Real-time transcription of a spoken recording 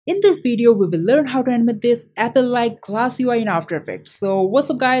In this video, we will learn how to animate this Apple-like class UI in After Effects. So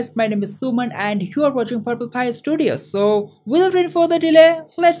what's up guys, my name is Suman and you are watching Purple Pie Studios. So without any further delay,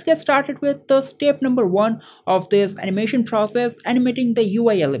 let's get started with the step number 1 of this animation process, animating the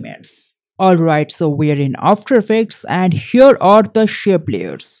UI elements. Alright, so we are in After Effects and here are the shape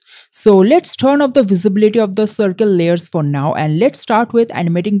layers. So let's turn off the visibility of the circle layers for now and let's start with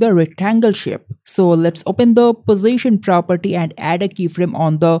animating the rectangle shape. So let's open the position property and add a keyframe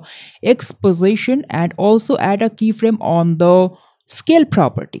on the X position and also add a keyframe on the scale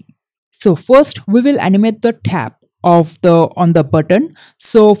property. So first we will animate the tap of the on the button.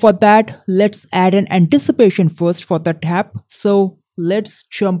 So for that let's add an anticipation first for the tap. So let's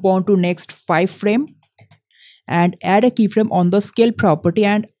jump on to next 5 frame and add a keyframe on the scale property,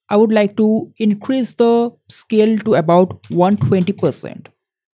 and I would like to increase the scale to about 120%.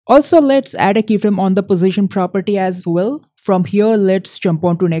 Also let's add a keyframe on the position property as well. From here let's jump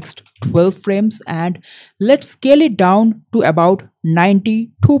on to next 12 frames and let's scale it down to about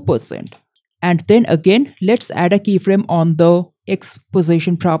 92%. And then again let's add a keyframe on the X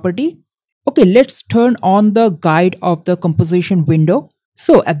position property. Okay, let's turn on the guide of the composition window.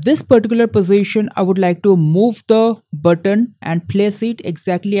 So at this particular position, I would like to move the button and place it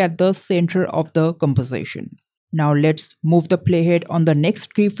exactly at the center of the composition. Now let's move the playhead on the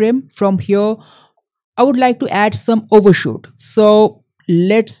next keyframe. From here, I would like to add some overshoot. So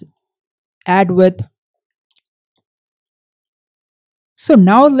let's add with. So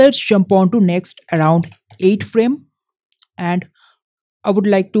now let's jump on to next around 8 frame and I would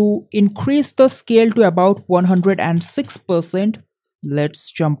like to increase the scale to about 106%. Let's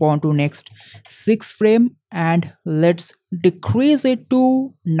jump on to next 6 frame and let's decrease it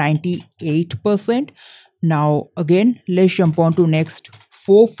to 98%. Now again let's jump on to next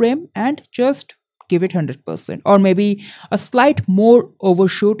 4 frame and just give it 100%, or maybe a slight more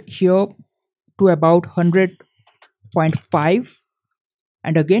overshoot here to about 100.5.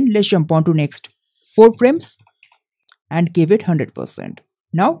 And again let's jump on to next 4 frames and give it 100%.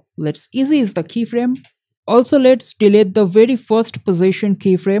 Now let's ease the keyframe. Also let's delete the very first position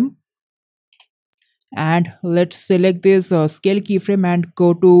keyframe and let's select this scale keyframe and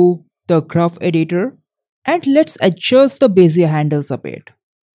go to the graph editor and let's adjust the bezier handles a bit.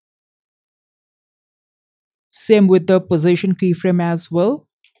 Same with the position keyframe as well.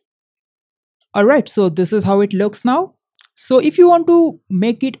 Alright, so this is how it looks now. So if you want to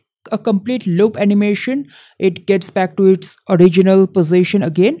make it a complete loop animation, it gets back to its original position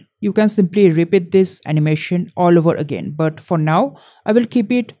again, you can simply repeat this animation all over again, but for now I will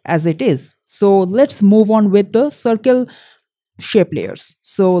keep it as it is. So let's move on with the circle shape layers.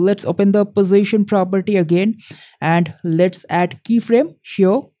 So let's open the position property again and let's add keyframe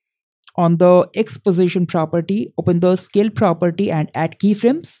here on the X position property. Open the scale property and add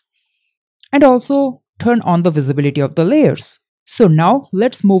keyframes and also turn on the visibility of the layers. So now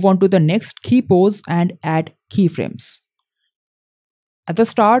let's move on to the next key pose and add keyframes. At the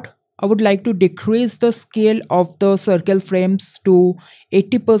start, I would like to decrease the scale of the circle frames to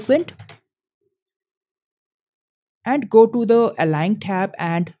 80% and go to the align tab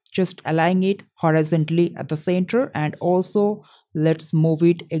and just align it horizontally at the center, and also let's move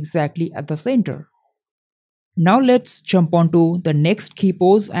it exactly at the center. Now let's jump on to the next key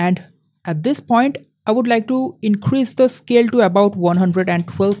pose, and at this point I would like to increase the scale to about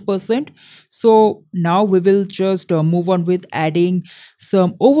 112%. So now we will just move on with adding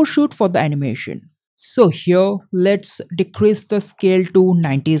some overshoot for the animation. So here let's decrease the scale to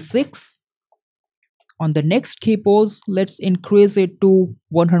 96. On the next key pose, let's increase it to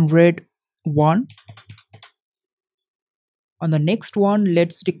 101. On the next one,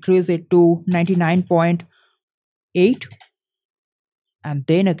 let's decrease it to 99.8. And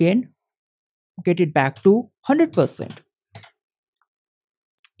then again, get it back to 100%.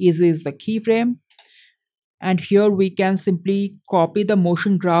 Easy is the keyframe, and here we can simply copy the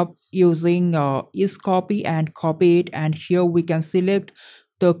motion graph using is copy and copy it, and here we can select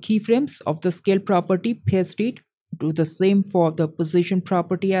the keyframes of the scale property, paste it, do the same for the position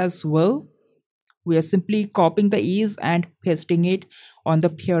property as well. We are simply copying the ease and pasting it on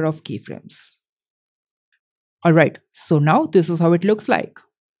the pair of keyframes. Alright, so now this is how it looks like.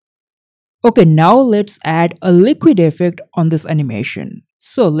 Okay, now let's add a liquid effect on this animation.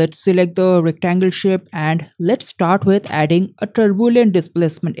 So let's select the rectangle shape and let's start with adding a turbulent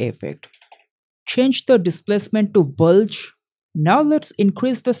displacement effect. Change the displacement to bulge. Now let's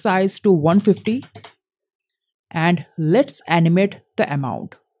increase the size to 150 and let's animate the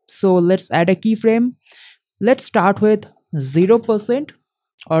amount. So let's add a keyframe. Let's start with 0%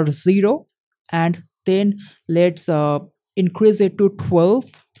 or 0 and then let's increase it to 12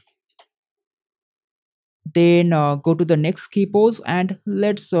 Then go to the next key pose and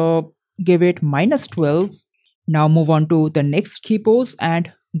let's give it -12. Now move on to the next key pose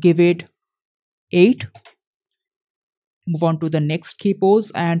and give it 8. Move on to the next key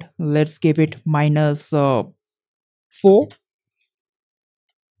pose and let's give it -4.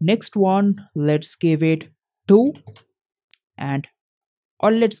 Next one, let's give it 2, and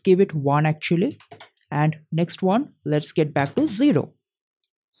or let's give it 1 actually. And next one, let's get back to 0.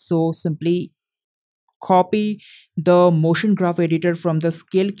 So simply copy the motion graph editor from the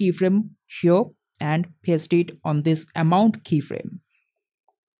scale keyframe here and paste it on this amount keyframe.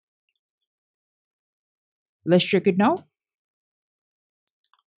 Let's check it now.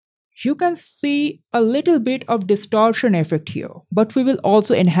 You can see a little bit of distortion effect here, but we will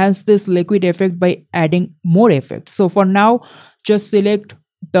also enhance this liquid effect by adding more effects. So for now, just select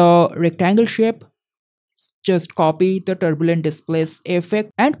the rectangle shape, just copy the turbulent displace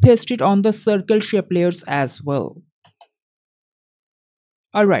effect and paste it on the circle shape layers as well.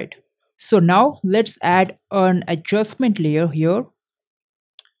 Alright, so now let's add an adjustment layer here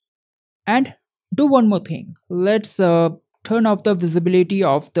and do one more thing. Let's turn off the visibility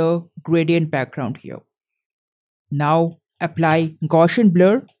of the gradient background here. Now apply Gaussian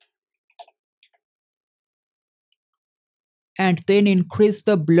blur and then increase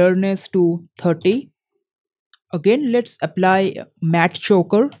the blurriness to 30. Again, let's apply matte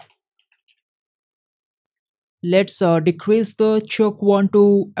choker. Let's decrease the choke one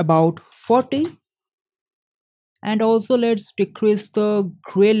to about 40. And also let's decrease the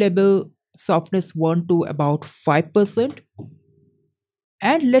gray level softness 1 to about 5%.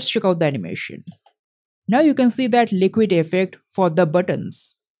 And let's check out the animation. Now you can see that liquid effect for the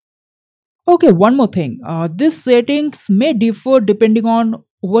buttons. Okay, one more thing. These settings may differ depending on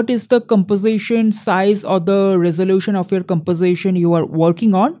what is the composition size or the resolution of your composition you are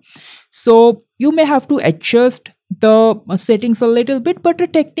working on. So you may have to adjust the settings a little bit, but the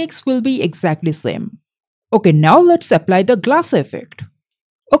techniques will be exactly same. Okay, now let's apply the glass effect.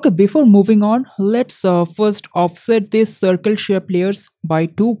 Okay, before moving on, let's first offset these circle shape layers by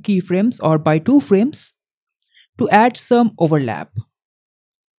 2 keyframes or by 2 frames to add some overlap.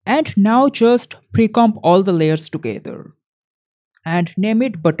 And now just pre-comp all the layers together and name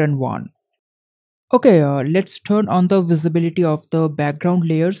it button 1. Okay, let's turn on the visibility of the background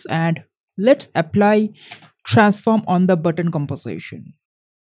layers and let's apply transform on the button composition.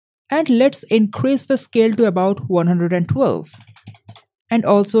 And let's increase the scale to about 112. And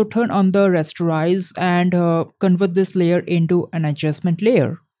also turn on the rasterize and convert this layer into an adjustment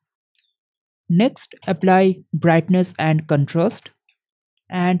layer. Next, apply brightness and contrast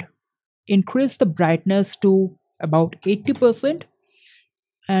and increase the brightness to about 80%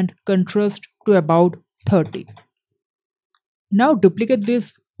 and contrast to about 30. Now duplicate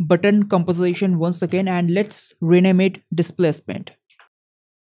this button composition once again and let's rename it displacement.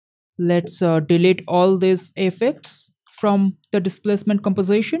 Let's delete all these effects from the displacement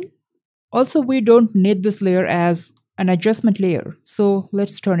composition. Also, we don't need this layer as an adjustment layer, so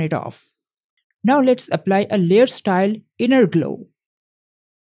let's turn it off. Now let's apply a layer style inner glow.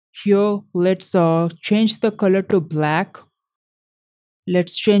 Here, let's change the color to black.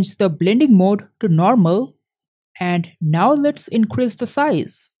 Let's change the blending mode to normal. And now let's increase the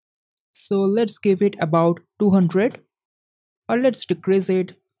size. So let's give it about 200 or let's decrease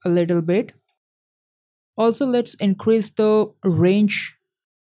it a little bit. Also, let's increase the range.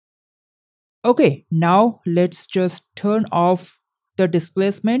 Okay, now let's just turn off the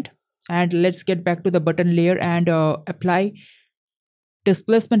displacement and let's get back to the button layer and apply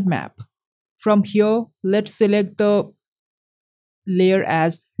displacement map. From here, let's select the layer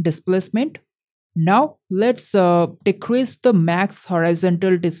as displacement. Now let's decrease the max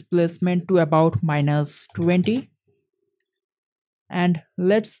horizontal displacement to about -20 and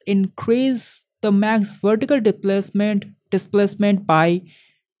let's increase the max vertical displacement by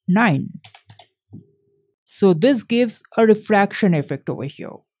 9. So this gives a refraction effect over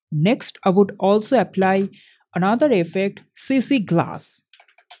here. Next, I would also apply another effect, CC glass.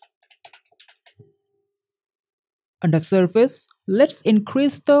 On the surface, let's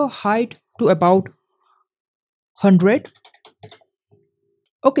increase the height to about 100.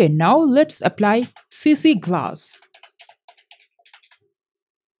 Okay, now let's apply CC glass.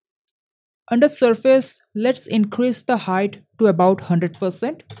 On the surface, let's increase the height to about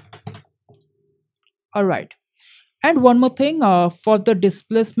 100%. Alright. And one more thing, for the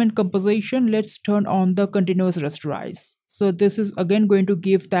displacement composition, let's turn on the continuous rasterize. So this is again going to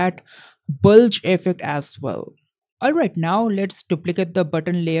give that bulge effect as well. Alright, now let's duplicate the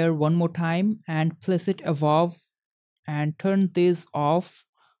button layer one more time and place it above and turn this off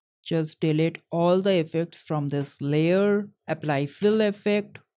Just delete all the effects from this layer, apply fill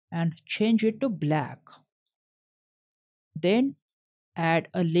effect and change it to black. Then add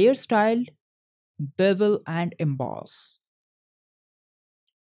a layer style, bevel and emboss.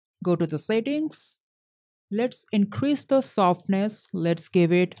 Go to the settings. Let's increase the softness. Let's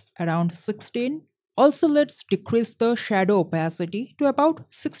give it around 16. Also, let's decrease the shadow opacity to about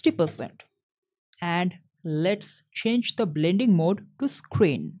 60%. And let's change the blending mode to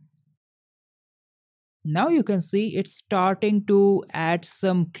screen. Now you can see it's starting to add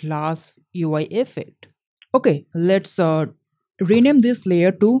some class UI effect. Okay, let's rename this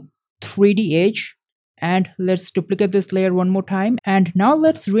layer to 3D Edge, and let's duplicate this layer one more time, and now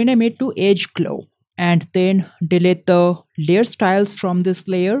let's rename it to Edge Glow, and then delete the layer styles from this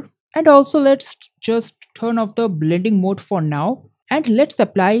layer, and also let's just turn off the blending mode for now, and let's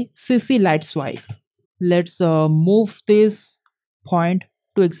apply CC light swipe. Let's move this point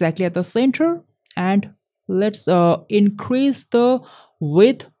to exactly at the center, and let's increase the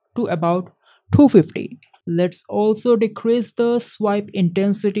width to about 250. Let's also decrease the swipe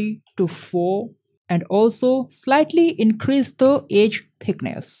intensity to 4 and also slightly increase the edge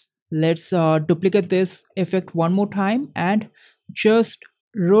thickness. Let's duplicate this effect one more time and just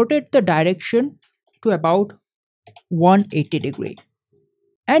rotate the direction to about 180-degree.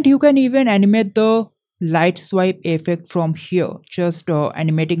 And you can even animate the light swipe effect from here, just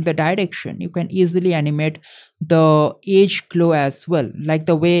animating the direction. You can easily animate the edge glow as well, like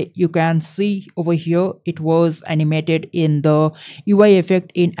the way you can see over here. It was animated in the UI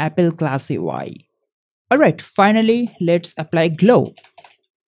effect in Apple Class UI. Alright, finally let's apply glow.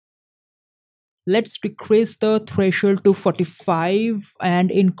 Let's decrease the threshold to 45 and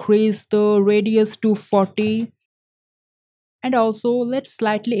increase the radius to 40, and also let's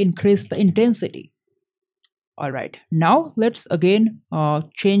slightly increase the intensity. Alright, now let's again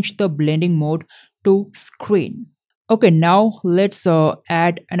change the blending mode to screen. Okay, now let's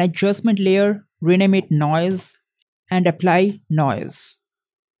add an adjustment layer, rename it noise and apply noise.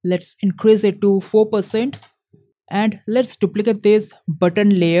 Let's increase it to 4% and let's duplicate this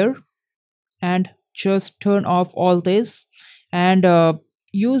button layer and just turn off all this and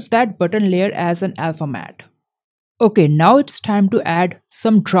use that button layer as an alpha matte. Okay, now it's time to add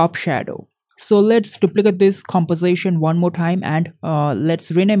some drop shadow. So let's duplicate this composition one more time and let's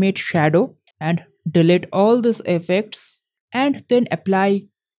rename it shadow and delete all these effects and then apply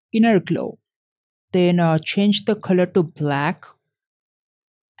inner glow. Then change the color to black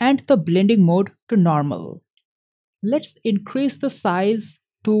and the blending mode to normal. Let's increase the size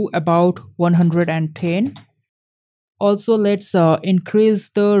to about 110. Also, let's increase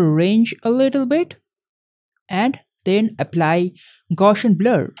the range a little bit and then apply Gaussian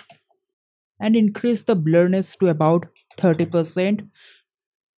blur and increase the blurriness to about 30%.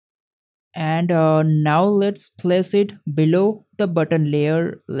 And now let's place it below the button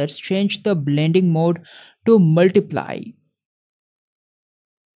layer. Let's change the blending mode to multiply.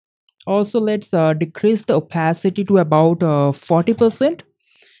 Also, let's decrease the opacity to about 40%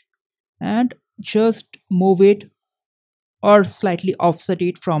 and just move it or slightly offset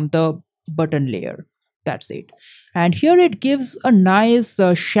it from the button layer. That's it. And here it gives a nice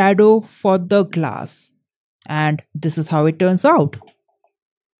shadow for the glass. And this is how it turns out.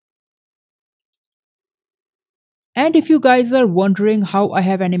 And if you guys are wondering how I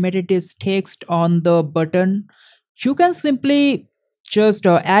have animated this text on the button, you can simply just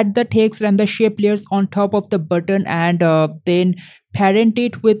add the text and the shape layers on top of the button and then parent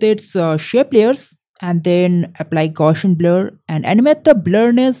it with its shape layers and then apply Gaussian blur and animate the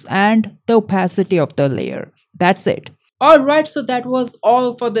blurriness and the opacity of the layer. That's it. Alright, so that was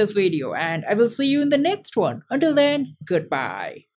all for this video and I will see you in the next one. Until then, goodbye.